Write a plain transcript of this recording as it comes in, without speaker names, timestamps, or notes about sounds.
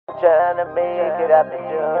Tryna make it out the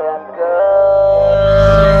jungle.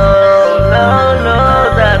 No,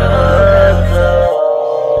 that hustle.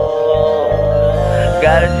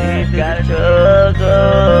 Gotta see the struggle.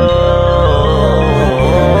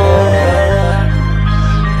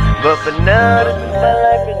 But for now, this is my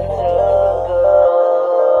life in the jungle.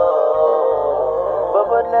 But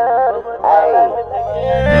for now, this is my life in the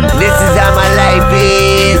jungle. This is how my life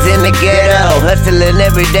is in the ghetto. Hustling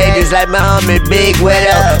every day just like my homie Big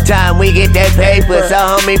Widow. Time we get that paper, so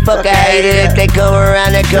homie fuck a hater. If they come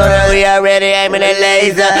around the corner, we already aiming that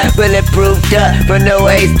laser. Bulletproof up from the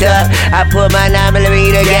waist up. I put my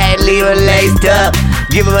 9mm gat and leave her laced up.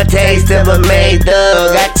 Give him a taste of a made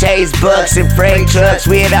thug. I chase bucks and freight trucks.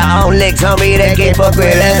 We hit our own licks, homie, they can't fuck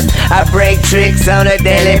with us. I break tricks on a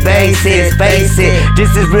daily basis. Face it,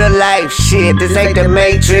 this is real life shit. This ain't the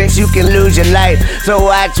Matrix, you can lose your life. So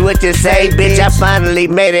watch what you say, bitch. I finally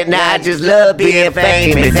made it, now I just love being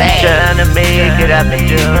famous. Hey. Tryna make it out the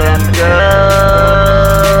jungle.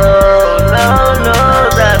 No,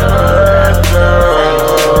 that hustle.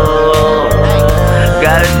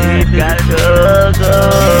 Gotta see the struggle.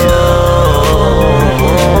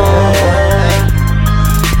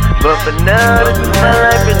 But for now, this is my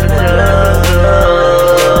life in the jungle.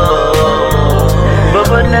 But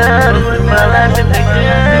for now, this is my life in the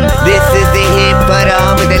jungle. This is the hit for the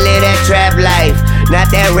homies that live that trap life, not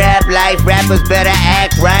that rap life. Rappers better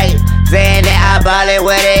act right. Saying that I ballin'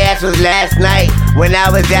 where they ass was last night. When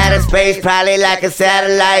I was out of space, probably like a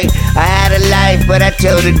satellite. I had a life, but I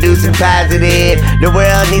chose to do some positive. The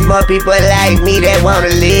world needs more people like me that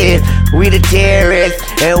wanna live. We the terrorists,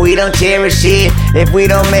 and we don't cherish it. If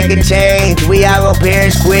we don't make a change, we all gon'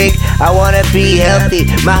 perish quick. I wanna be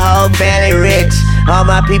healthy, my whole family rich. All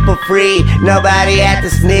my people free, nobody at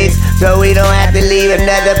the snitch. So we don't have to leave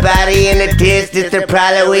another body in the ditch. This the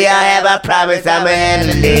problem we all have, I promise I'ma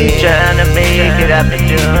handle it. Tryna make it out the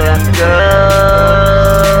jungle.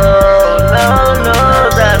 No,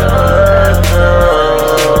 that hustle.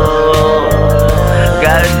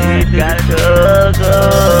 Gotta see the struggle.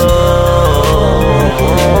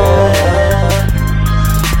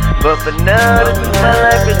 But for now, this is my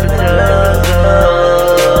life in the jungle.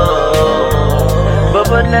 But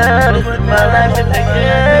for now, this is my life in the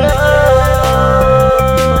jungle.